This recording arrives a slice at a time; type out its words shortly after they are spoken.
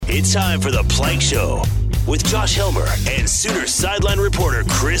It's time for the Plank Show with Josh Helmer and Sooner sideline reporter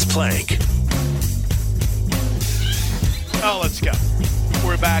Chris Plank. Oh, let's go.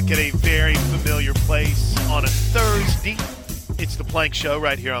 We're back at a very familiar place on a Thursday. It's the Plank Show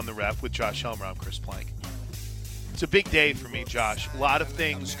right here on the Ref with Josh Helmer. I'm Chris Plank. It's a big day for me, Josh. A lot of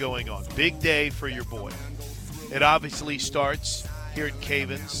things going on. Big day for your boy. It obviously starts here at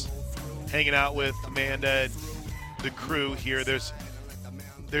Cavens, hanging out with Amanda and the crew here. There's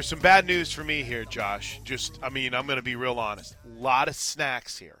some bad news for me here, Josh. I'm going to be real honest. A lot of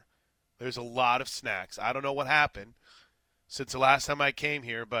snacks here. There's a lot of snacks. I don't know what happened since the last time I came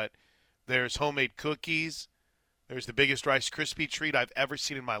here, but there's homemade cookies. There's the biggest Rice Krispie treat I've ever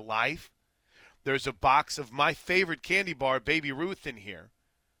seen in my life. There's a box of my favorite candy bar, Baby Ruth, in here.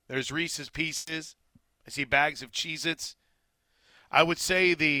 There's Reese's Pieces. I see bags of Cheez-Its. I would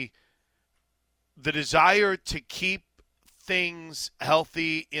say the desire to keep things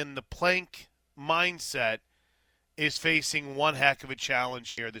healthy in the Plank mindset is facing one heck of a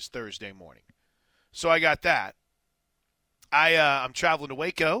challenge here this Thursday morning. So I got that. I'm traveling to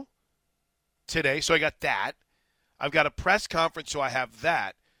Waco today, so I got that. I've got a press conference, so I have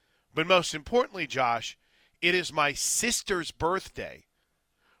that. But most importantly, Josh, it is my sister's birthday,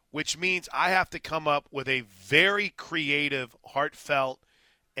 which means I have to come up with a very creative, heartfelt,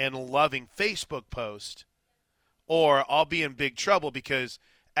 and loving Facebook post, or I'll be in big trouble because,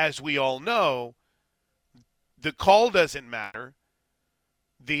 as we all know, the call doesn't matter.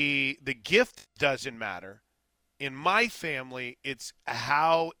 The gift doesn't matter. In my family, it's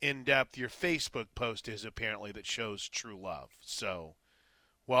how in-depth your Facebook post is, apparently, that shows true love. So,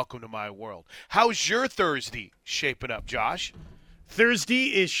 welcome to my world. How's your Thursday shaping up, Josh? Thursday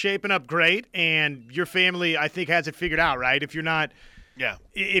is shaping up great, and your family, I think, has it figured out, right? If you're not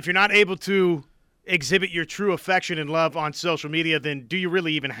able to exhibit your true affection and love on social media, then do you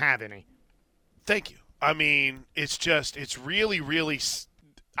really even have any? Thank you. I mean, it's really, really,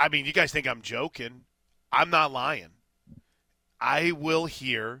 I mean, you guys think I'm joking. I'm not lying. I will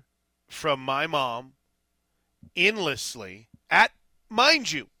hear from my mom endlessly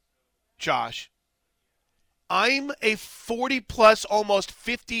mind you, Josh, I'm a 40-plus, almost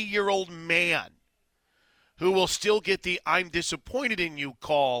 50-year-old man who will still get the I'm disappointed in you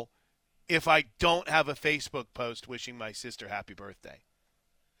call if I don't have a Facebook post wishing my sister happy birthday.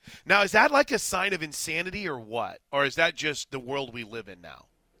 Now, is that like a sign of insanity or what? Or is that just the world we live in now?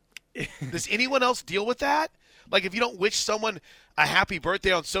 Does anyone else deal with that? Like, if you don't wish someone a happy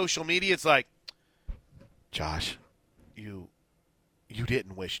birthday on social media, it's like, Josh, you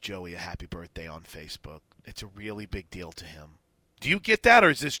didn't wish Joey a happy birthday on Facebook. It's a really big deal to him. Do you get that, or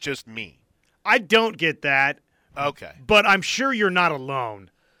is this just me? I don't get that. Okay. But I'm sure you're not alone.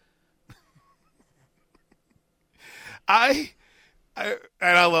 I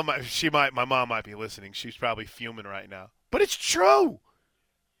love my mom might be listening. She's probably fuming right now. But it's true.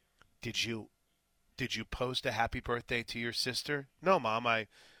 Did you post a happy birthday to your sister? No, Mom, I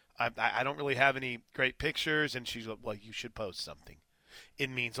don't really have any great pictures. And she's like, well, you should post something. It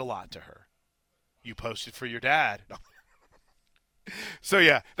means a lot to her. You posted for your dad. No. So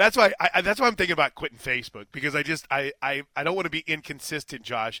yeah, that's why I'm thinking about quitting Facebook, because I don't want to be inconsistent,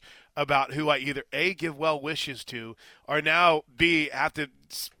 Josh, about who I either A, give well wishes to, or now B, have to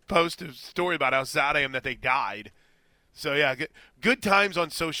post a story about how sad I am that they died. So yeah, good times on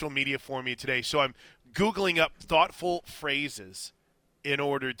social media for me today. So I'm Googling up thoughtful phrases in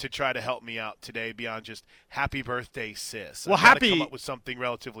order to try to help me out today beyond just happy birthday, sis. Well, I've got to come up with something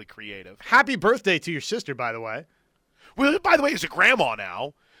relatively creative. Happy birthday to your sister, by the way. Well, by the way, is a grandma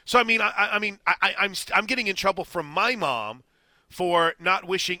now. So I'm getting in trouble from my mom for not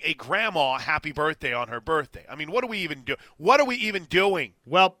wishing a grandma happy birthday on her birthday. I mean, what are we even doing? What are we even doing?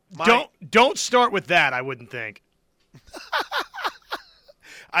 Well, don't start with that, I wouldn't think.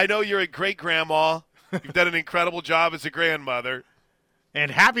 I know you're a great grandma. You've done an incredible job as a grandmother.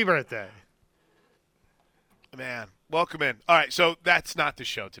 And happy birthday. Man, welcome in. All right, so that's not the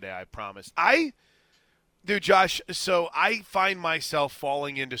show today, I promise. Dude, Josh, so I find myself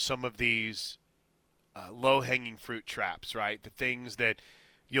falling into some of these low-hanging fruit traps, right? The things that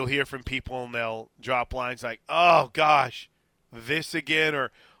you'll hear from people and they'll drop lines like, oh, gosh, this again,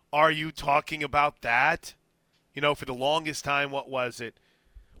 or are you talking about that? You know, for the longest time, what was it?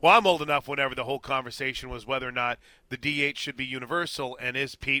 Well, I'm old enough whenever the whole conversation was whether or not the DH should be universal and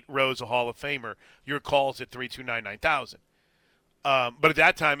is Pete Rose a Hall of Famer. Your call's at 329-9000. But at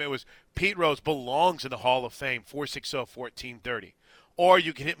that time, it was Pete Rose belongs in the Hall of Fame, 460-1430. Or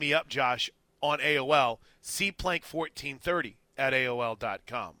you can hit me up, Josh, on AOL, cplank1430 at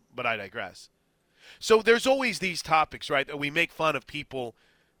AOL.com. But I digress. So there's always these topics, right, that we make fun of people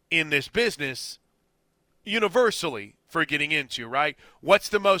in this business universally for getting into, right? What's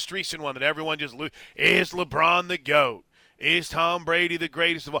the most recent one that everyone just is LeBron the GOAT? Is Tom Brady the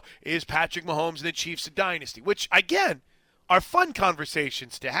greatest of all? Is Patrick Mahomes and the Chiefs a dynasty? Which, again, are fun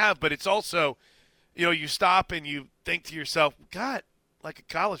conversations to have, but it's also, you stop and you think to yourself, God, like a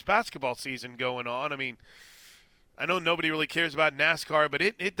college basketball season going on. I mean, I know nobody really cares about NASCAR, but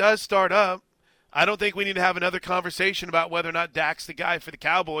it does start up. I don't think we need to have another conversation about whether or not Dak's the guy for the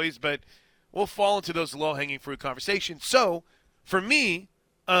Cowboys, but we'll fall into those low-hanging fruit conversations. So, for me,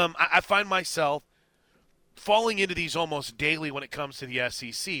 I find myself falling into these almost daily when it comes to the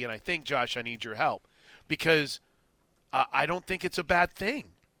SEC, and I think, Josh, I need your help because I don't think it's a bad thing.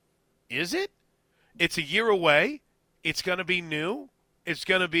 Is it? It's a year away. It's going to be new. It's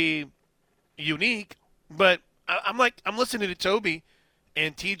going to be unique, but I'm listening to Toby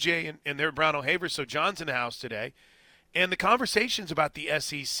and TJ and their Brown O'Haver, so John's in the house today, and the conversations about the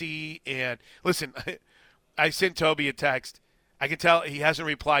SEC. And listen, I sent Toby a text. I can tell he hasn't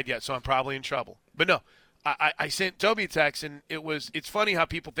replied yet, so I'm probably in trouble. But no, I sent Toby a text, and it's funny how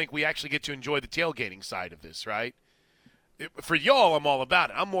people think we actually get to enjoy the tailgating side of this, right? For y'all, I'm all about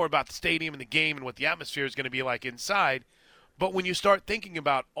it. I'm more about the stadium and the game and what the atmosphere is going to be like inside. But when you start thinking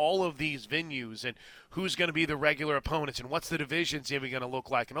about all of these venues and who's going to be the regular opponents and what's the divisions even going to look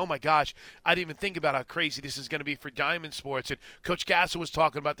like, and oh my gosh, I didn't even think about how crazy this is going to be for Diamond Sports. And Coach Gasser was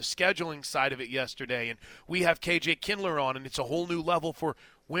talking about the scheduling side of it yesterday, and we have KJ Kindler on, and it's a whole new level for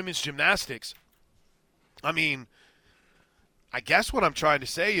women's gymnastics. I mean, I guess what I'm trying to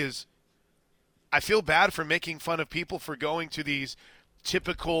say is I feel bad for making fun of people for going to these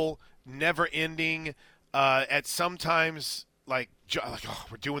typical, never-ending, at sometimes like oh,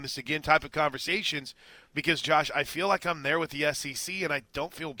 we're doing this again type of conversations because, Josh, I feel like I'm there with the SEC and I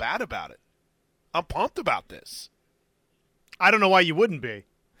don't feel bad about it. I'm pumped about this. I don't know why you wouldn't be.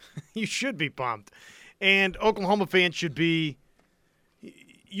 You should be pumped. And Oklahoma fans should be –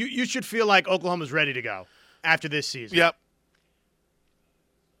 you should feel like Oklahoma's ready to go after this season. Yep.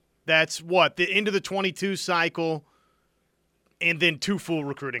 That's what? The end of the 22 cycle and then 2 full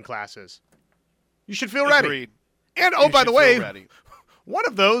recruiting classes. You should feel ready. Agreed. And, by the way, one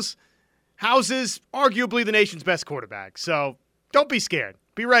of those houses arguably the nation's best quarterback. So don't be scared.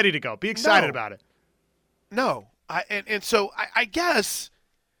 Be ready to go. Be excited about it. No. So I guess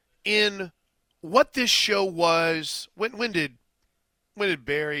in what this show was, when did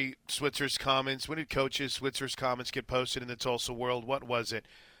Barry Switzer's comments, when did Coach Switzer's comments get posted in the Tulsa World? What was it?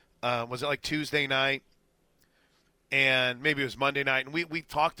 Was it like Tuesday night? And maybe it was Monday night. And we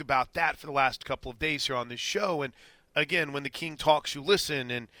talked about that for the last couple of days here on this show. And, again, when the king talks, you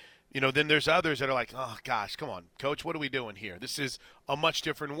listen. And, then there's others that are like, oh, gosh, come on, Coach, what are we doing here? This is a much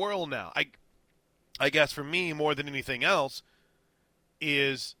different world now. I guess for me, more than anything else,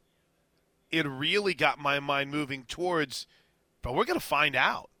 is it really got my mind moving towards, but we're going to find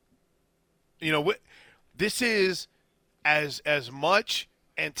out. This is as much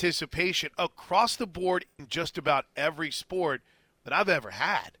anticipation across the board in just about every sport that I've ever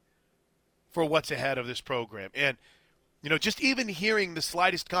had for what's ahead of this program. And, just even hearing the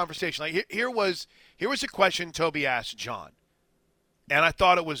slightest conversation, like here was a question Toby asked John, and I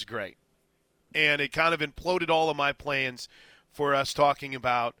thought it was great. And it kind of imploded all of my plans for us talking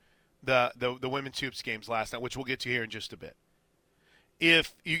about the women's hoops games last night, which we'll get to here in just a bit.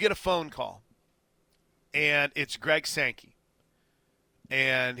 If you get a phone call and it's Greg Sankey,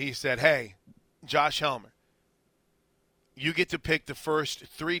 and he said, hey, Josh Helmer, you get to pick the first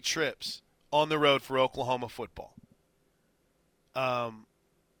 3 trips on the road for Oklahoma football. And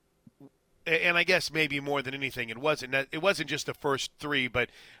I guess maybe more than anything, it wasn't just the first 3, but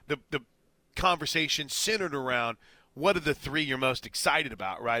the conversation centered around what are the 3 you're most excited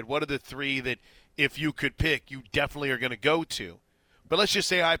about, right? What are the 3 that if you could pick, you definitely are going to go to? But let's just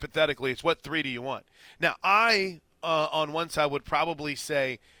say hypothetically, it's what 3 do you want? Now, on one side, would probably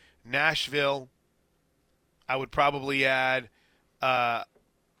say Nashville. I would probably add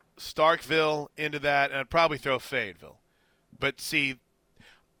Starkville into that, and I'd probably throw Fayetteville. But see,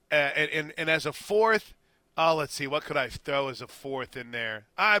 and as a 4th, let's see, what could I throw as a 4th in there?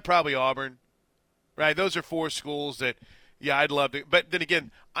 Probably Auburn, right? Those are 4 schools that, yeah, I'd love to. But then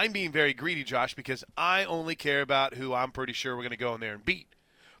again, I'm being very greedy, Josh, because I only care about who I'm pretty sure we're going to go in there and beat.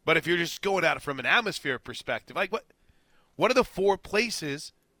 But if you're just going at it from an atmosphere perspective, like what are the 4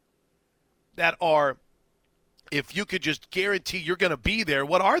 places that are, if you could just guarantee you're going to be there,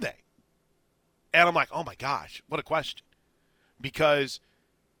 what are they? And I'm like, oh my gosh, what a question. Because,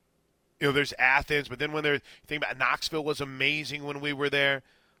 there's Athens, but then when you think about Knoxville was amazing when we were there.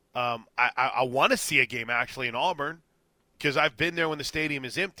 I want to see a game actually in Auburn. because I've been there when the stadium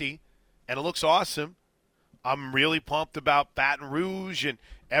is empty, and it looks awesome. I'm really pumped about Baton Rouge, and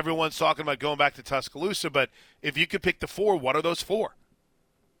everyone's talking about going back to Tuscaloosa. But if you could pick the 4, what are those 4?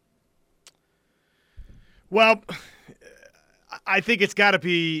 Well, I think it's got to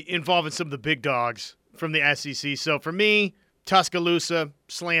be involving some of the big dogs from the SEC. So for me, Tuscaloosa,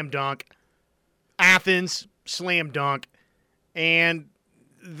 slam dunk. Athens, slam dunk. And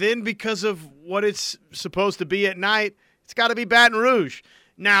then because of what it's supposed to be at night, it's got to be Baton Rouge.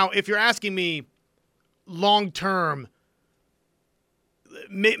 Now, if you're asking me long-term,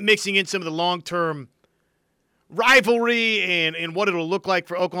 mixing in some of the long-term rivalry and what it'll look like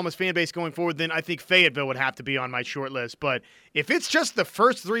for Oklahoma's fan base going forward, then I think Fayetteville would have to be on my short list. But if it's just the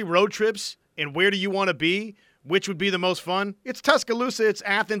first 3 road trips and where do you want to be, which would be the most fun, it's Tuscaloosa, it's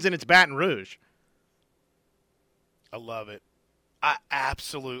Athens, and it's Baton Rouge. I love it. I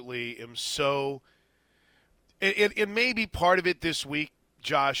absolutely am so – it may be part of it this week,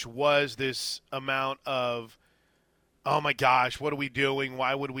 Josh, was this amount of, oh, my gosh, what are we doing?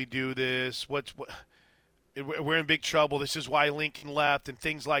 Why would we do this? We're in big trouble. This is why Lincoln left and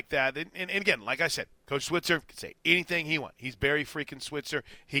things like that. And again, like I said, Coach Switzer can say anything he wants. He's Barry freaking Switzer.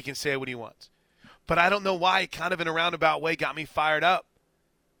 He can say what he wants. But I don't know why it kind of in a roundabout way got me fired up.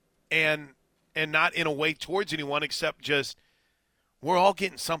 And not in a way towards anyone except just we're all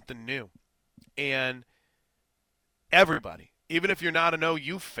getting something new. And everybody, even if you're not an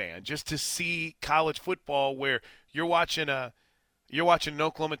OU fan, just to see college football where you're watching an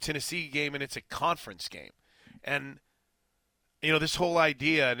Oklahoma-Tennessee game and it's a conference game. And, this whole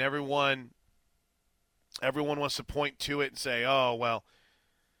idea, and everyone wants to point to it and say, oh, well,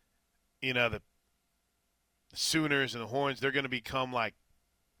 the Sooners and the Horns, they're going to become like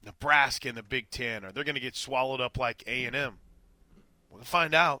Nebraska in the Big Ten, or they're going to get swallowed up like A&M. We'll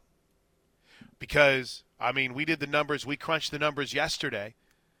find out. Because, we did the numbers. We crunched the numbers yesterday.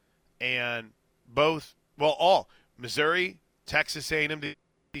 And all, Missouri, Texas A&M to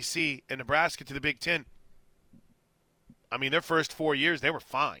DC, and Nebraska to the Big Ten, their first 4 years, they were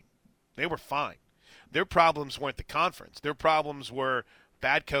fine. They were fine. Their problems weren't the conference. Their problems were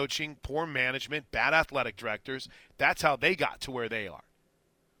bad coaching, poor management, bad athletic directors. That's how they got to where they are.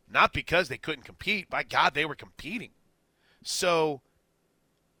 Not because they couldn't compete. By God, they were competing. So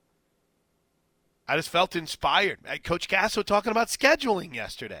I just felt inspired. Coach Gasso talking about scheduling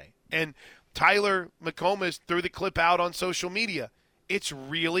yesterday. And Tyler McComas threw the clip out on social media. It's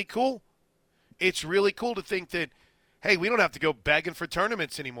really cool. It's really cool to think that, hey, we don't have to go begging for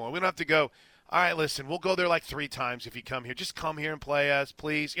tournaments anymore. We don't have to go, all right, listen, we'll go there like 3 times if you come here. Just come here and play us,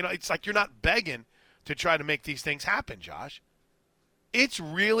 please. It's like you're not begging to try to make these things happen, Josh. It's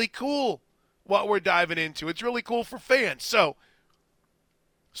really cool what we're diving into. It's really cool for fans. So,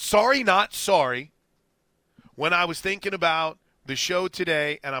 sorry, not sorry. When I was thinking about the show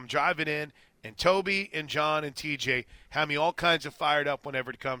today and I'm driving in, and Toby and John and TJ have me all kinds of fired up whenever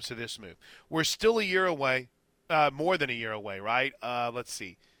it comes to this move. We're still a year away, more than a year away, right? Let's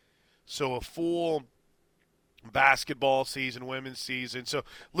see. So a full basketball season, women's season. So a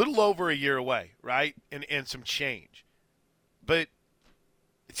little over a year away, right? And some change. But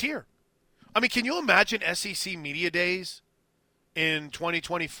it's here. Can you imagine SEC Media Days in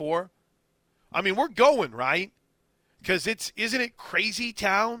 2024? We're going, right? Because isn't it crazy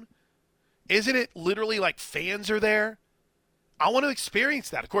town? Isn't it literally like fans are there? I want to experience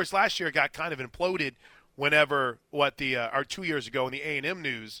that. Of course, last year it got kind of imploded whenever, 2 years ago in the A&M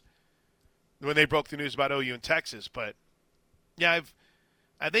news, when they broke the news about OU and Texas. But, yeah,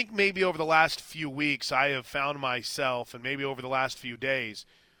 I think maybe over the last few weeks I have found myself, and maybe over the last few days,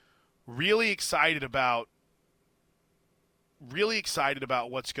 really excited about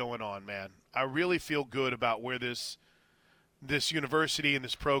what's going on, man. I really feel good about where this university and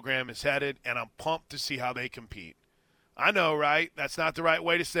this program is headed, and I'm pumped to see how they compete. I know, right? That's not the right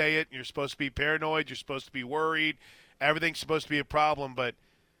way to say it. You're supposed to be paranoid. You're supposed to be worried. Everything's supposed to be a problem. But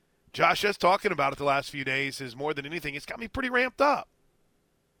Josh, just talking about it the last few days is more than anything, it's got me pretty ramped up.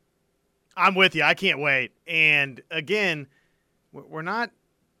 I'm with you. I can't wait. And, again, we're not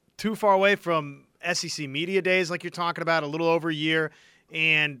too far away from SEC Media Days like you're talking about, a little over a year.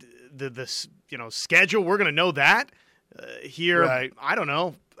 And the schedule, we're going to know that. Here, right. I don't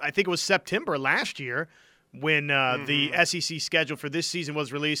know. I think it was September last year when the SEC schedule for this season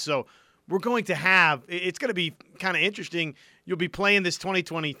was released. So we're going to have – it's going to be kind of interesting. You'll be playing this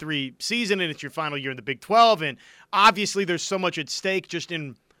 2023 season, and it's your final year in the Big 12. And obviously there's so much at stake just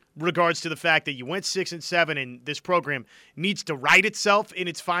in regards to the fact that you went 6-7, and this program needs to right itself in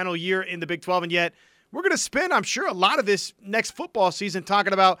its final year in the Big 12. And yet we're going to spend, I'm sure, a lot of this next football season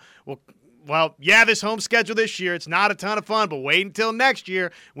talking about, well, well, yeah, this home schedule this year, it's not a ton of fun, but wait until next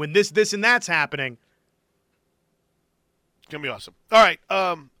year when this, and that's happening. It's going to be awesome. All right,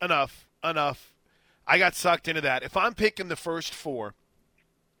 enough. I got sucked into that. If I'm picking the first four,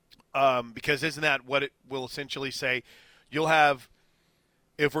 because isn't that what it will essentially say? You'll have,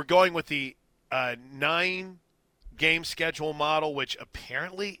 if we're going with the 9-game schedule model, which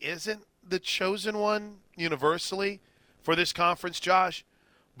apparently isn't the chosen one universally for this conference, Josh,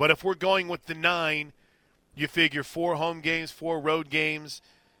 but if we're going with the 9, you figure 4 home games, 4 road games,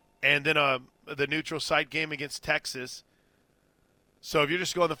 and then the neutral site game against Texas. So if you're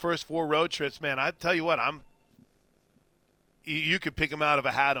just going the first 4 road trips, man, I tell you what, you could pick them out of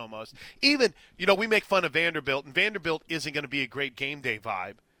a hat almost. Even, we make fun of Vanderbilt, and Vanderbilt isn't going to be a great game day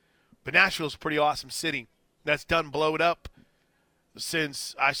vibe. But Nashville's a pretty awesome city that's done blowed up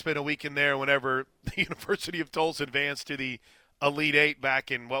since I spent a week in there whenever the University of Tulsa advanced to the Elite Eight back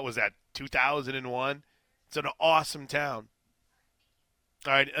in, 2001? It's an awesome town.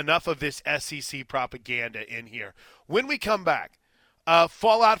 All right, enough of this SEC propaganda in here. When we come back,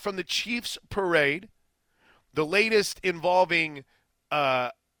 fallout from the Chiefs parade, the latest involving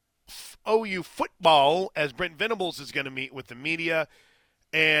OU football, as Brent Venables is going to meet with the media.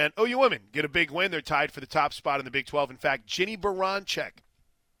 And OU women get a big win. They're tied for the top spot in the Big 12. In fact, Jenny Baranczyk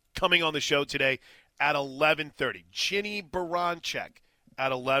coming on the show today at 11:30. Jenny Baranczyk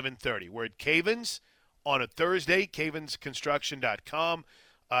at 11:30. We're at Cavens on a Thursday, cavensconstruction.com.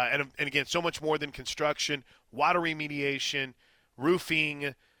 And again, so much more than construction, water remediation,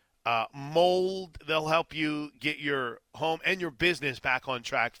 roofing, mold. They'll help you get your home and your business back on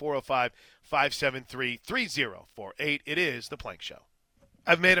track. 405-573-3048. It is The Plank Show.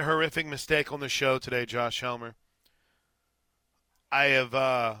 I've made a horrific mistake on the show today, Josh Helmer. I've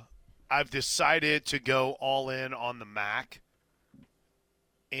decided to go all in on the Mac,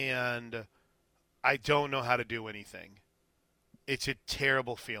 and I don't know how to do anything. It's a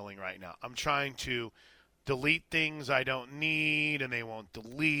terrible feeling right now. I'm trying to delete things I don't need, and they won't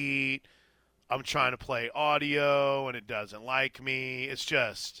delete. I'm trying to play audio, and it doesn't like me. It's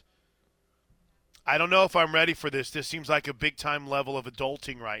just, I don't know if I'm ready for this. This seems like a big-time level of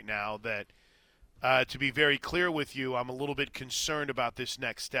adulting right now that, to be very clear with you, I'm a little bit concerned about this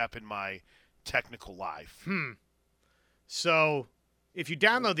next step in my technical life. So if you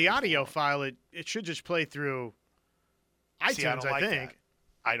download the audio file, it should just play through iTunes, I think.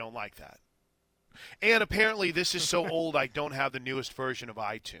 I don't like that. And apparently this is so old I don't have the newest version of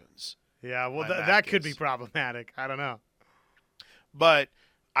iTunes. Yeah, well, that could be problematic. I don't know. But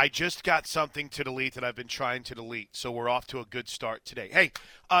I just got something to delete that I've been trying to delete, so we're off to a good start today. Hey,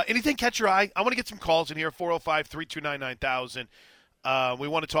 anything catch your eye? I want to get some calls in here, 405-329-9000. We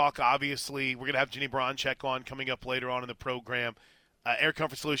want to talk, obviously. We're going to have Jenny Baranczyk on coming up later on in the program. Air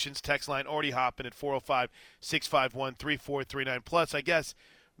Comfort Solutions text line already hopping at 405-651-3439. Plus, I guess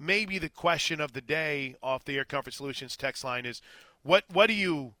maybe the question of the day off the Air Comfort Solutions text line is, what do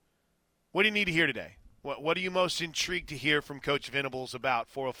you need to hear today? What are you most intrigued to hear from Coach Venables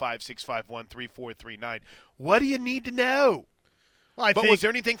about? 405-651-3439. What do you need to know? Well, was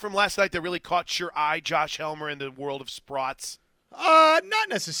there anything from last night that really caught your eye, Josh Helmer, in the world of Sprots? Not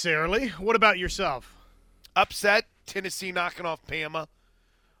necessarily. What about yourself? Upset, Tennessee knocking off Bama.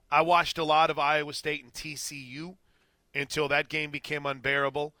 I watched a lot of Iowa State and TCU until that game became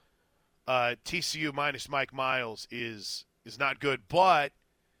unbearable. TCU minus Mike Miles is not good, but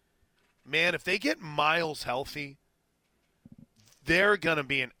man, if they get Miles healthy, they're going to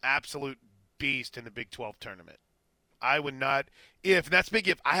be an absolute beast in the Big 12 tournament. I would not – if that's big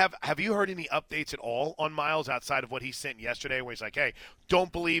if. Have you heard any updates at all on Miles outside of what he sent yesterday where he's like, hey,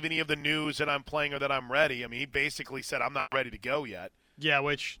 don't believe any of the news that I'm playing or that I'm ready? I mean, he basically said I'm not ready to go yet. Yeah,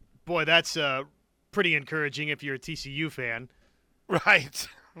 which, boy, that's pretty encouraging if you're a TCU fan. Right.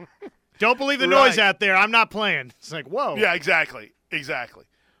 Don't believe the noise out there. I'm not playing. It's like, whoa. Yeah, exactly.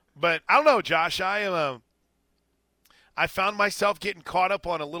 But I don't know, Josh. I found myself getting caught up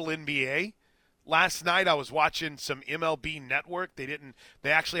on a little NBA. Last night I was watching some MLB Network. They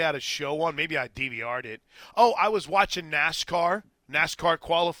actually had a show on. Maybe I DVR'd it. Oh, I was watching NASCAR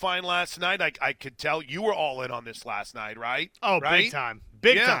qualifying last night. I could tell you were all in on this last night, right? Oh, right? Big time.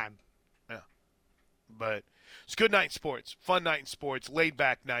 Big time. Yeah. But it's a good night in sports, fun night in sports,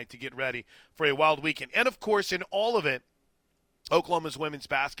 laid-back night to get ready for a wild weekend. And, of course, in all of it, Oklahoma's women's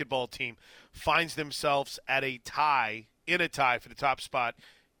basketball team finds themselves in a tie for the top spot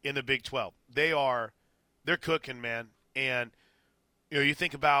in the Big 12. They're cooking, man. And, you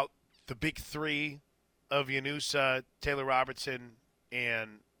think about the big three of Yanusa, Taylor Robertson,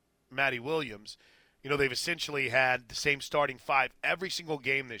 and Maddie Williams. They've essentially had the same starting five every single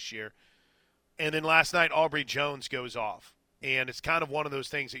game this year. And then last night, Aubrey Jones goes off. And it's kind of one of those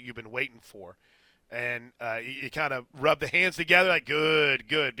things that you've been waiting for. And you kind of rub the hands together like,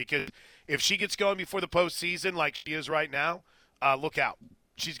 good, because if she gets going before the postseason like she is right now, look out.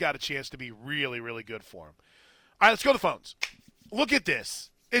 She's got a chance to be really, really good for him. All right, let's go to the phones. Look at this.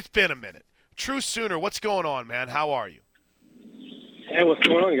 It's been a minute. True Sooner, what's going on, man? How are you? Hey, what's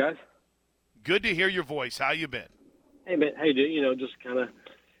going on, guys? Good to hear your voice. How you been? Hey, man. Hey, dude, just kind of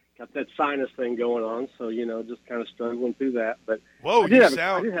got that sinus thing going on, so, just kind of struggling through that. But whoa, you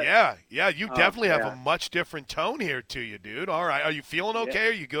sound, you definitely have a much different tone here to you, dude. All right, are you feeling okay?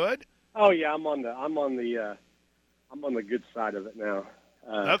 Are you good? Oh yeah, I'm on the good side of it now.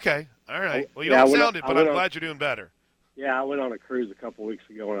 Okay, all right. Well, you don't sound it, but I'm glad you're doing better. Yeah, I went on a cruise a couple weeks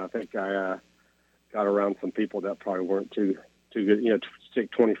ago, and I think I got around some people that probably weren't too good. To stick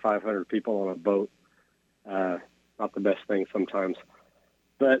 2,500 people on a boat, not the best thing sometimes.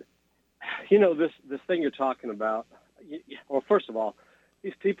 But this thing you're talking about. Well, first of all,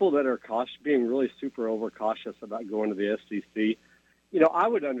 these people that are being really super overcautious about going to the SEC. I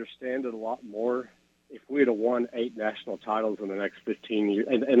would understand it a lot more if we had won 8 national titles in the next 15 years,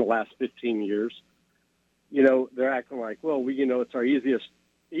 in the last 15 years. They're acting like, well, it's our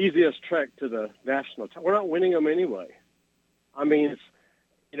easiest trek to the national title. We're not winning them anyway. I mean, it's,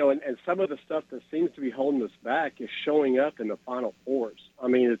 and some of the stuff that seems to be holding us back is showing up in the Final Fours. I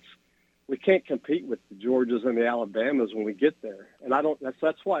mean, we can't compete with the Georgias and the Alabamas when we get there. And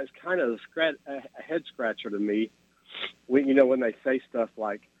that's why it's kind of a head scratcher to me. When they say stuff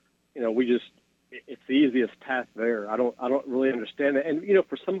like, it's the easiest path there. I don't really understand it. And,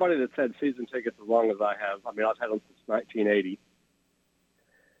 for somebody that's had season tickets as long as I have, I mean, I've had them since 1980.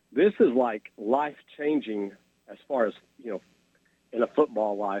 This is like life-changing as far as, in a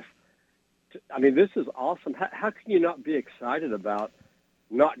football life. I mean, this is awesome. How can you not be excited about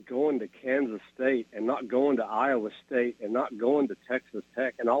not going to Kansas State and not going to Iowa State and not going to Texas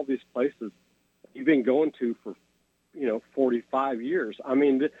Tech and all these places you've been going to for 45 years. I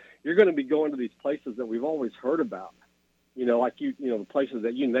mean, you're going to be going to these places that we've always heard about, like the places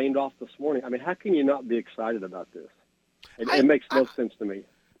that you named off this morning. I mean, how can you not be excited about this? It makes no sense to me.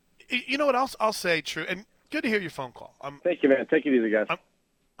 You know what I'll say, True, and good to hear your phone call. Thank you, man. Take it easy, guys.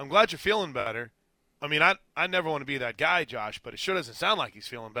 I'm glad you're feeling better. I mean, I never want to be that guy, Josh, but it sure doesn't sound like he's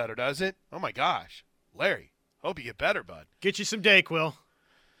feeling better, does it? Oh, my gosh. Larry, hope you get better, bud. Get you some Dayquil.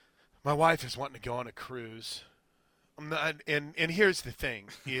 My wife is wanting to go on a cruise. And here's the thing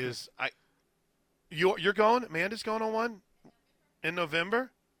is you're going? Amanda's going on one in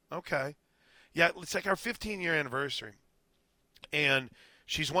November? Okay. Yeah, it's like our 15-year anniversary. And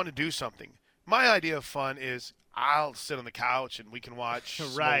she's wanting to do something. My idea of fun is I'll sit on the couch and we can watch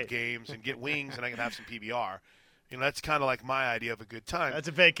smoke games and get wings and I can have some PBR. That's kind of like my idea of a good time. That's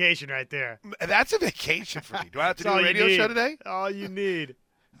a vacation right there. That's a vacation for me. Do I have to do a radio show today? All you need.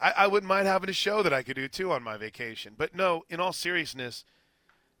 I wouldn't mind having a show that I could do, too, on my vacation. But, no, in all seriousness,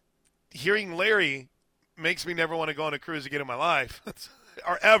 hearing Larry makes me never want to go on a cruise again in my life,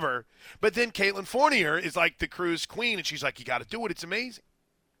 or ever. But then Caitlin Fournier is like the cruise queen, and she's like, you got to do it. It's amazing.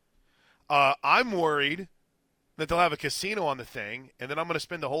 I'm worried that they'll have a casino on the thing, and then I'm going to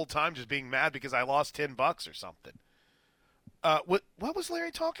spend the whole time just being mad because I lost $10 or something. What was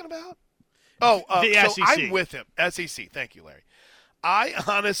Larry talking about? The SEC. I'm with him. SEC. Thank you, Larry. I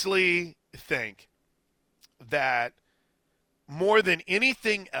honestly think that more than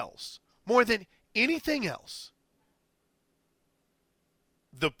anything else, the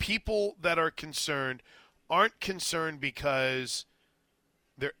people that are concerned aren't concerned because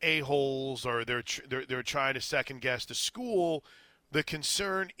they're a-holes or they're trying to second-guess the school. The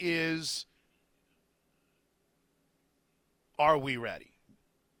concern is, are we ready?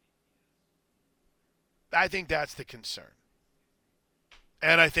 I think that's the concern.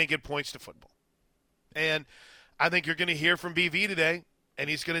 And I think it points to football. And I think you're going to hear from BV today,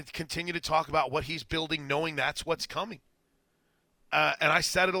 and he's going to continue to talk about what he's building, knowing that's what's coming. And I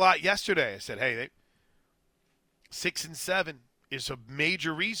said it a lot yesterday. I said, hey, 6-7 is a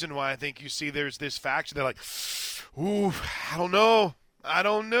major reason why I think you see there's this faction. They're like, ooh, I don't know.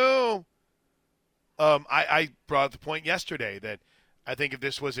 I brought up the point yesterday that I think if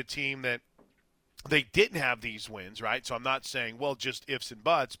this was a team that they didn't have these wins, right? So I'm not saying, well, just ifs and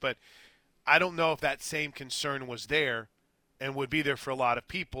buts, but I don't know if that same concern was there and would be there for a lot of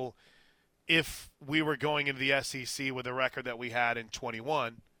people if we were going into the SEC with a record that we had in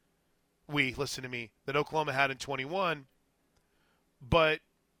 21. Listen to me, that Oklahoma had in 21, but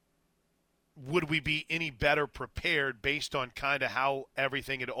would we be any better prepared based on kind of how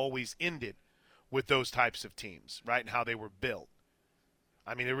everything had always ended with those types of teams, right, and how they were built?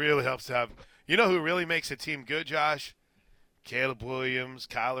 I mean, it really helps to have, You know who really makes a team good, Josh? Caleb Williams,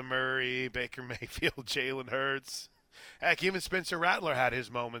 Kyler Murray, Baker Mayfield, Jalen Hurts. Heck, even Spencer Rattler had his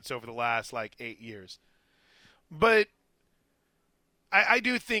moments over the last, 8 years. But I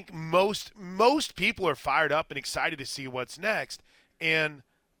do think most people are fired up and excited to see what's next. And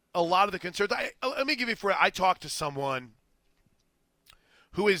a lot of the concerns – let me give you – I talked to someone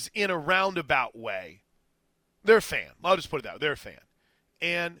who is in a roundabout way. They're a fan. I'll just put it that way. They're a fan.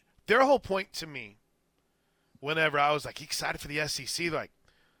 And their whole point to me, whenever I was excited for the SEC, I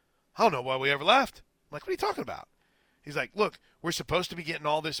don't know why we ever left. I'm like, what are you talking about? He's like, look, we're supposed to be getting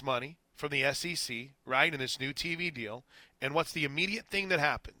all this money from the SEC, right, in this new TV deal. And what's the immediate thing that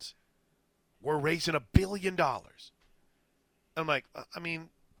happens? We're raising $1 billion. I'm like, I mean,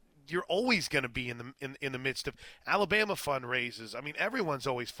 you're always going to be in the midst of Alabama fundraisers. I mean, everyone's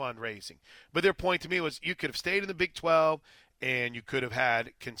always fundraising. But their point to me was you could have stayed in the Big 12 and you could have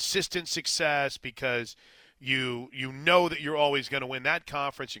had consistent success because you know that you're always going to win that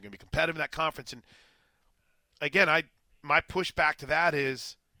conference. You're going to be competitive in that conference. And again, my pushback to that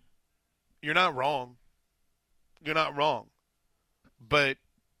is you're not wrong. You're not wrong. But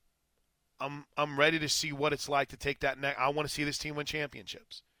I'm ready to see what it's like to take that next. I want to see this team win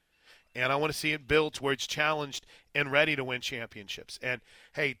championships. And I want to see it built to where it's challenged and ready to win championships. And,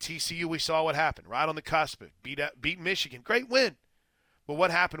 hey, TCU, we saw what happened. Right on the cusp. Beat Michigan. Great win. But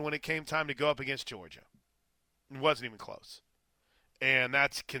what happened when it came time to go up against Georgia? It wasn't even close. And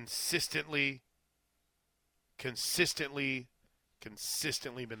that's consistently been the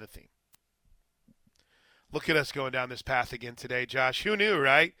theme. Look at us going down this path again today, Josh. Who knew,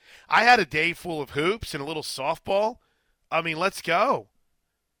 right? I had a day full of hoops and a little softball. I mean, let's go.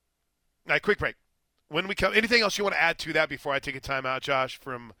 All right, quick break. When we come, anything else you want to add to that before I take a timeout, Josh,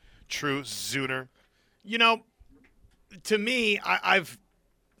 from True Zooner? You know, to me, I've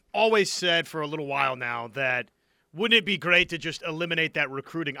always said for a little while now that wouldn't it be great to just eliminate that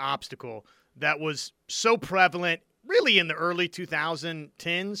recruiting obstacle that was so prevalent really in the early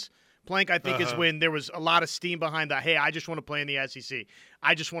 2010s? Plank, I think, is when there was a lot of steam behind that, hey, I just want to play in the SEC.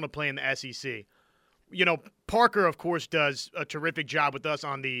 I just want to play in the SEC. You know, Parker, of course, does a terrific job with us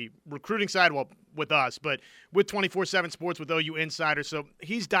on the recruiting side, well, with us, but with 24/7 Sports with OU Insider. So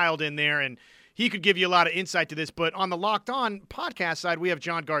he's dialed in there, and he could give you a lot of insight to this. But on the Locked On podcast side, we have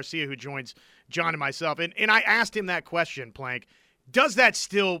John Garcia, who joins John and myself. And I asked him that question, Plank. Does that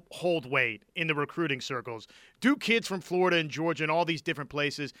still hold weight in the recruiting circles? Do kids from Florida and Georgia and all these different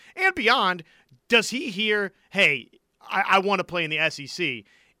places and beyond, does he hear, hey, I want to play in the SEC?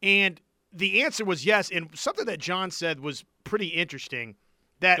 And the answer was yes, and something that John said was pretty interesting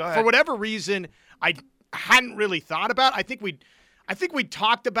that for whatever reason I hadn't really thought about. I think we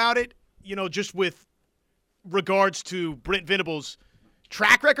talked about it, you know, just with regards to Brent Venables'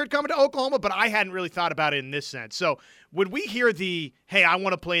 track record coming to Oklahoma, but I hadn't really thought about it in this sense. So when we hear hey, I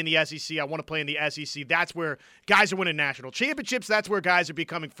want to play in the SEC, I want to play in the SEC, that's where guys are winning national championships. That's where guys are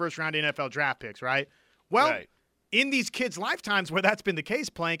becoming first-round NFL draft picks, right? Well, in these kids' lifetimes where that's been the case,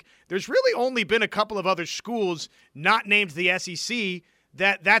 Plank, there's really only been a couple of other schools not named the SEC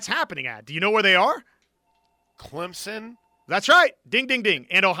that's happening at. Do you know where they are? Clemson. That's right. Ding, ding, ding.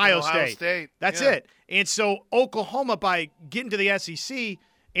 And Ohio State. That's it. And so Oklahoma, by getting to the SEC,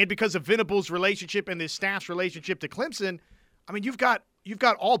 and because of Venables' relationship and his staff's relationship to Clemson, I mean, you've got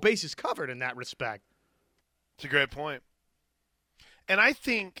all bases covered in that respect. It's a great point. And I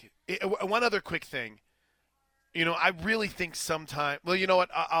think one other quick thing. You know, I really think sometime – well, you know what?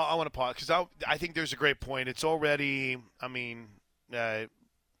 I want to pause because I think there's a great point. It's already – I mean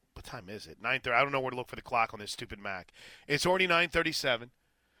what time is it? 9:30. I don't know where to look for the clock on this stupid Mac. It's already 9:37.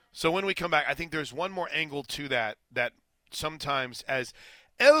 So when we come back, I think there's one more angle to that sometimes as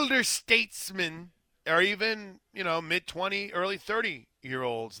elder statesmen or even, you know, mid-20, early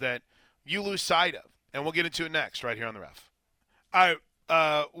 30-year-olds that you lose sight of. And we'll get into it next right here on The Ref. All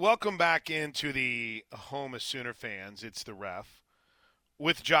right, welcome back into the home of Sooner fans. It's The Ref.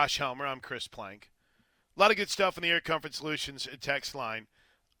 With Josh Helmer, I'm Chris Plank. A lot of good stuff in the Air Comfort Solutions text line.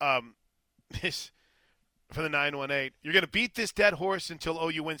 This for the 918. You're going to beat this dead horse until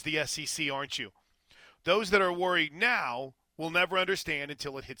OU wins the SEC, aren't you? Those that are worried now will never understand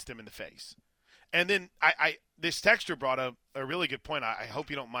until it hits them in the face. And then this texter brought up a really good point. I hope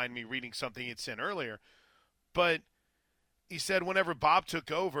you don't mind me reading something he'd sent earlier. But he said whenever Bob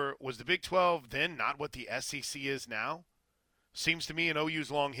took over, was the Big 12 then not what the SEC is now? Seems to me in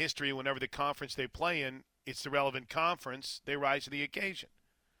OU's long history, whenever the conference they play in, it's the relevant conference, they rise to the occasion.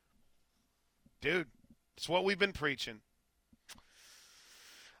 Dude, it's what we've been preaching.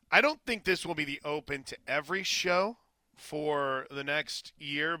 I don't think this will be the open to every show for the next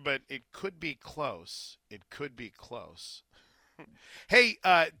year, but it could be close. It could be close. Hey,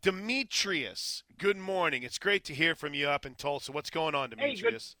 Demetrius, good morning. It's great to hear from you up in Tulsa. What's going on,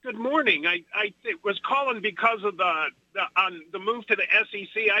 Demetrius? Hey, good morning. I was calling because of the move to the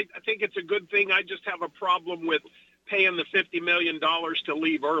SEC. I think it's a good thing. I just have a problem with paying the $50 million to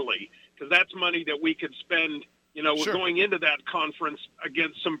leave early, because that's money that we could spend, Sure. going into that conference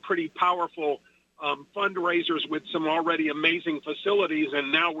against some pretty powerful fundraisers with some already amazing facilities,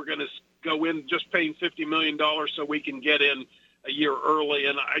 and now we're going to go in just paying $50 million so we can get in a year early.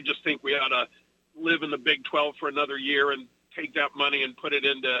 And I just think we ought to live in the Big 12 for another year and take that money and put it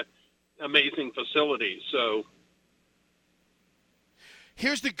into amazing facilities. So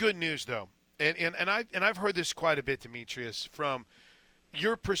here's the good news, though, and I've heard this quite a bit, Demetrius, from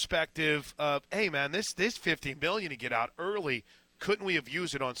your perspective of, hey man, this $50 million to get out early, couldn't we have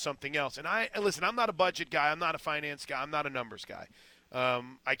used it on something else? And listen, I'm not a budget guy, I'm not a finance guy, I'm not a numbers guy.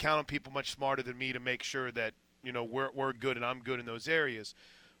 I count on people much smarter than me to make sure that we're good and I'm good in those areas.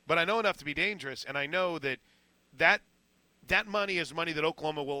 But I know enough to be dangerous, and I know that money is money that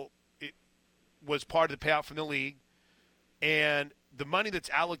Oklahoma was part of the payout from the league, and the money that's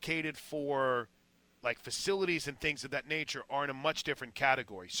allocated for like facilities and things of that nature are in a much different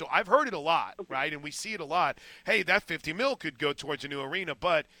category. So I've heard it a lot, right? And we see it a lot. Hey, that $50 million could go towards a new arena,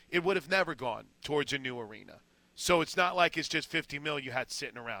 but it would have never gone towards a new arena. So it's not like it's just $50 million you had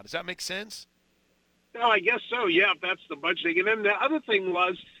sitting around. Does that make sense? No, I guess so. Yeah, if that's the budgeting. And then the other thing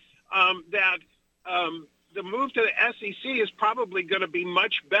was that the move to the SEC is probably going to be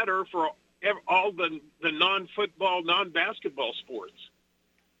much better for all the non-football, non-basketball sports.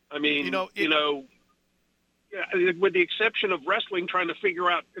 I mean, with the exception of wrestling, trying to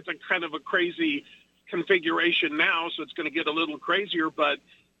figure out, it's a kind of a crazy configuration now, so it's going to get a little crazier. But,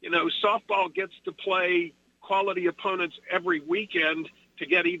 softball gets to play quality opponents every weekend to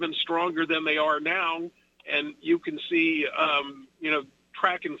get even stronger than they are now. And you can see,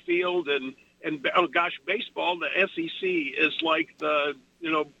 track and field and baseball, the SEC is like the,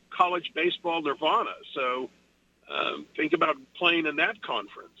 college baseball nirvana. So think about playing in that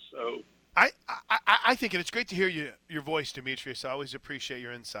conference. So I think, and it's great to hear your voice, Demetrius. I always appreciate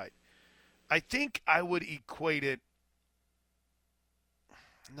your insight. I think I would I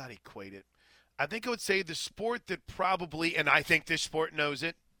think I would say the sport that probably, and I think this sport knows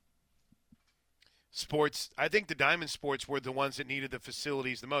it, I think the Diamond Sports were the ones that needed the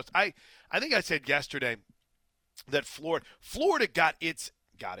facilities the most. I think I said yesterday that Florida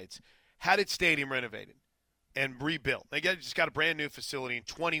had its stadium renovated and rebuilt. They just got a brand new facility in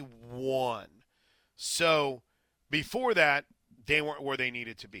 21. So before that, they weren't where they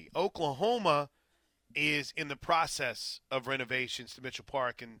needed to be. Oklahoma is in the process of renovations to Mitchell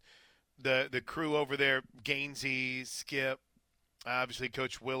Park, and the crew over there, Gainsey, Skip, obviously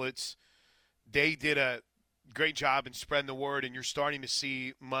Coach Willits, they did a great job in spreading the word, and you're starting to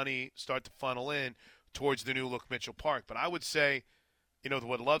see money start to funnel in towards the new look Mitchell Park. But I would say,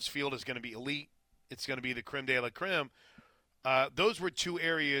 what Love's Field is going to be elite. It's going to be the creme de la creme. Those were two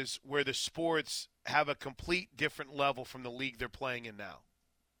areas where the sports have a complete different level from the league they're playing in now.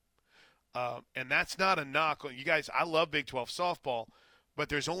 And that's not a knock on you guys. I love Big 12 softball, but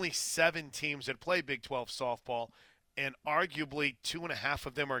there's only 7 teams that play Big 12 softball, and arguably 2.5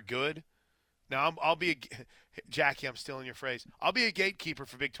 of them are good. Now, I'll be Jackie, I'm stealing your phrase. I'll be a gatekeeper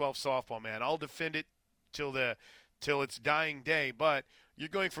for Big 12 softball, man. I'll defend it till its dying day. But you're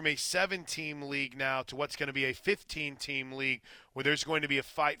going from a 7-team league now to what's going to be a 15-team league, where there's going to be a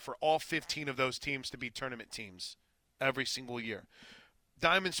fight for all 15 of those teams to be tournament teams every single year.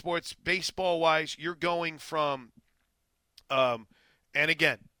 Diamond Sports, baseball-wise, you're going from and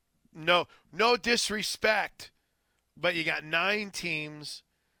again, no disrespect, but you got 9 teams.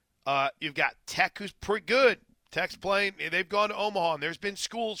 You've got Tech, who's pretty good. Tech's playing. They've gone to Omaha, and there's been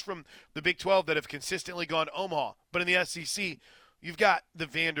schools from the Big 12 that have consistently gone to Omaha. But in the SEC, you've got the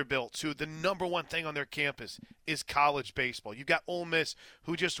Vanderbilts, who the number one thing on their campus is college baseball. You've got Ole Miss,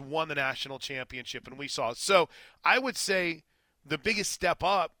 who just won the national championship, and we saw it. So I would say the biggest step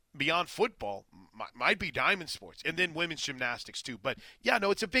up beyond football might be Diamond Sports, and then women's gymnastics too. But, yeah,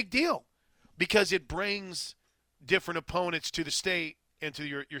 no, it's a big deal because it brings different opponents to the state and to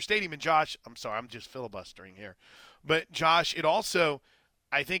your stadium. And, Josh, I'm sorry, I'm just filibustering here. But, Josh, it also –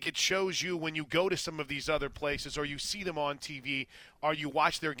 I think it shows you when you go to some of these other places or you see them on TV or you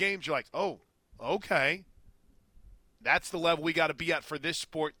watch their games, you're like, oh, okay. That's the level we got to be at for this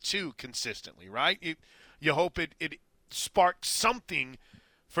sport too consistently, right? You hope it sparks something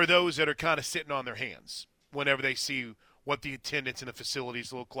for those that are kind of sitting on their hands whenever they see what the attendance and the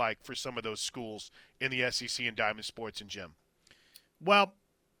facilities look like for some of those schools in the SEC and Diamond Sports and Jim? Well,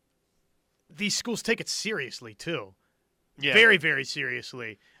 these schools take it seriously, too. Yeah. Very, very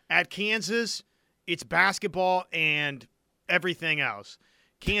seriously. At Kansas, it's basketball and everything else.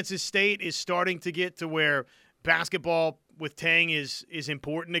 Kansas State is starting to get to where basketball with Tang is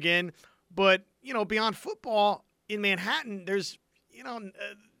important again. But, beyond football in Manhattan, there's,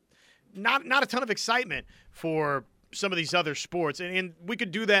 not a ton of excitement for some of these other sports. And we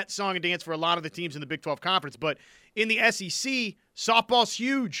could do that song and dance for a lot of the teams in the Big 12 Conference. But in the SEC, softball's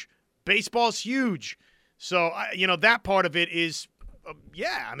huge. Baseball's huge. So, that part of it is,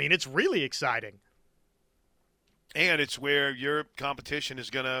 it's really exciting. And it's where your competition is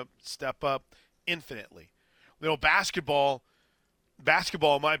going to step up infinitely. Basketball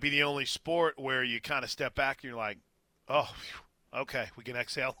might be the only sport where you kind of step back and you're like, oh, okay, we can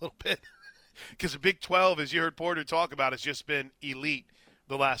exhale a little bit. Because the Big 12, as you heard Porter talk about, has just been elite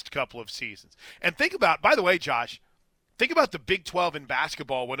the last couple of seasons. And think about, by the way, Josh, think about the Big 12 in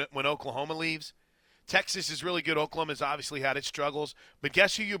basketball when Oklahoma leaves. Texas is really good. Oklahoma's obviously had its struggles. But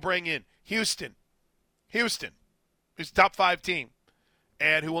guess who you bring in? Houston, who's a top 5 team,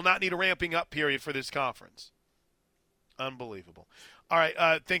 and who will not need a ramping up period for this conference. Unbelievable. All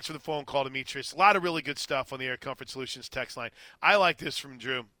right, thanks for the phone call, Demetrius. A lot of really good stuff on the Air Comfort Solutions text line. I like this from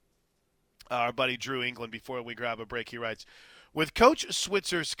Drew, our buddy Drew England, before we grab a break. He writes, with Coach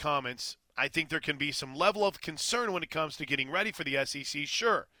Switzer's comments, I think there can be some level of concern when it comes to getting ready for the SEC,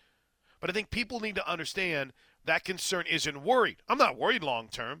 sure. But I think people need to understand that concern isn't worried. I'm not worried long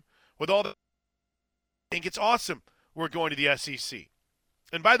term. With all the, I think it's awesome we're going to the SEC.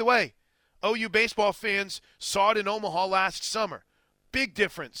 And by the way, OU baseball fans saw it in Omaha last summer. Big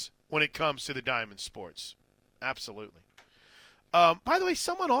difference when it comes to the Diamond Sports. Absolutely. By the way,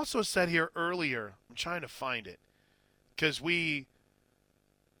 someone also said here earlier, I'm trying to find it, because we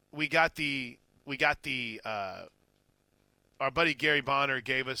got the our buddy Gary Bonner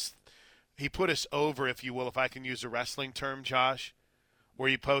gave us, he put us over, if you will, if I can use a wrestling term, Josh, where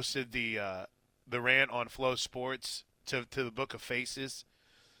he posted the rant on Flow Sports to the Book of Faces.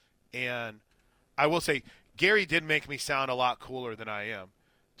 And I will say, Gary did make me sound a lot cooler than I am.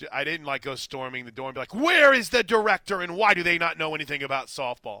 I didn't go storming the door and be like, where is the director and why do they not know anything about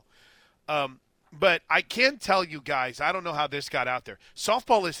softball? But I can tell you guys, I don't know how this got out there.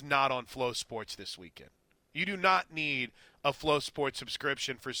 Softball is not on Flow Sports this weekend. You do not need a Flow Sports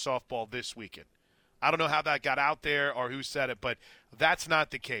subscription for softball this weekend. I don't know how that got out there or who said it, but that's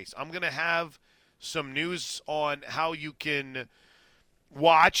not the case. I'm going to have some news on how you can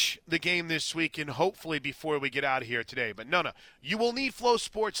watch the game this weekend, hopefully before we get out of here today. But no. You will need Flow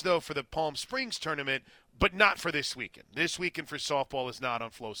Sports, though, for the Palm Springs tournament, but not for this weekend. This weekend for softball is not on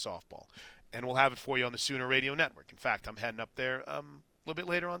Flow Softball. And we'll have it for you on the Sooner Radio Network. In fact, I'm heading up there a little bit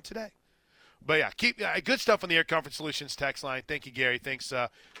later on today. But, yeah, keep good stuff on the Air Comfort Solutions text line. Thank you, Gary. Thanks,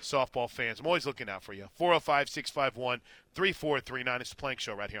 softball fans. I'm always looking out for you. 405-651-3439. It's the Plank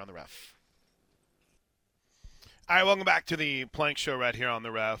Show right here on the Ref. All right, welcome back to the Plank Show right here on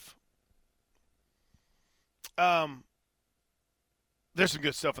the Ref. There's some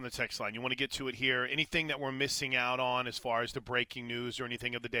good stuff on the text line. You want to get to it here? Anything that we're missing out on as far as the breaking news or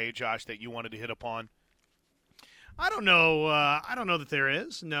anything of the day, Josh, that you wanted to hit upon? I don't know. I don't know that there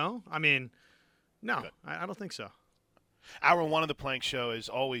is. No. I mean, no, I don't think so. Hour one of the Plank Show, as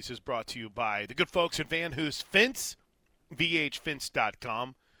always, is brought to you by the good folks at Van Hoos Fence,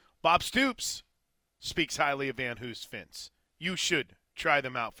 vhfence.com. Bob Stoops speaks highly of Van Hoos Fence. You should try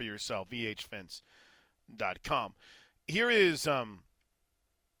them out for yourself, vhfence.com. Here is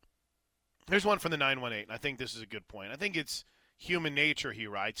here's one from the 918, and I think this is a good point. I think it's human nature, he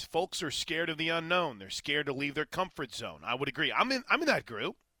writes. Folks are scared of the unknown. They're scared to leave their comfort zone. I would agree. I'm in that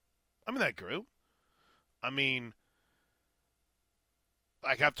group. I mean,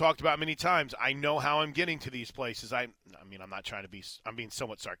 like I've talked about many times, I know how I'm getting to these places. I mean, I'm not trying to be – I'm being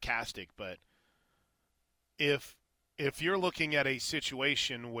somewhat sarcastic, but if you're looking at a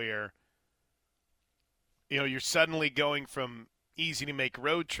situation where, you're suddenly going from easy to make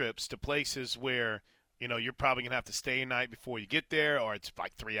road trips to places where, you're probably going to have to stay a night before you get there, or it's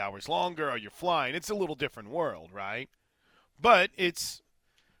like 3 hours longer, or you're flying. It's a little different world, right? But it's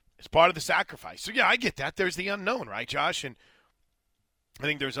part of the sacrifice. So, yeah, I get that. There's the unknown, right, Josh? And I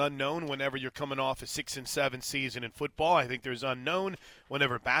think there's unknown whenever you're coming off a 6-7 season in football. I think there's unknown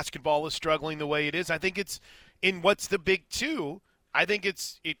whenever basketball is struggling the way it is. I think it's in what's the big two. I think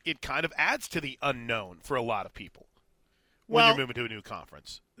it kind of adds to the unknown for a lot of people when you're moving to a new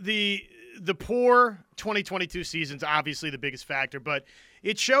conference. The poor 2022 season's obviously the biggest factor, but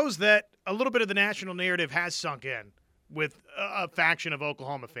it shows that a little bit of the national narrative has sunk in with a faction of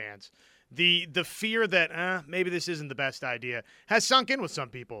Oklahoma fans. The fear that maybe this isn't the best idea has sunk in with some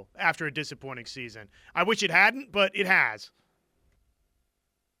people after a disappointing season. I wish it hadn't, but it has.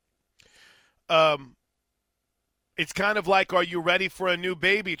 It's kind of like, are you ready for a new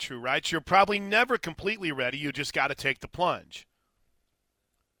baby, True, right? You're probably never completely ready. You just got to take the plunge.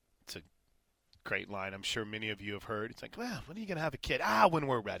 It's a great line I'm sure many of you have heard. It's like, well, when are you going to have a kid? When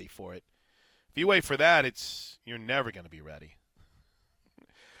we're ready for it. If you wait for that, you're never going to be ready.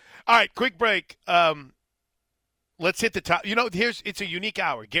 All right, quick break. Let's hit the top. It's a unique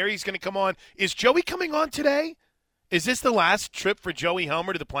hour. Gary's going to come on. Is Joey coming on today? Is this the last trip for Joey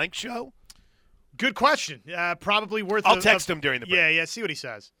Helmer to the Plank Show? Good question. Probably worth. I'll text him during the break. Yeah. See what he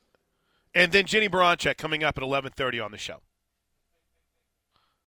says. And then Jenny Baranchek coming up at 11:30 on the show.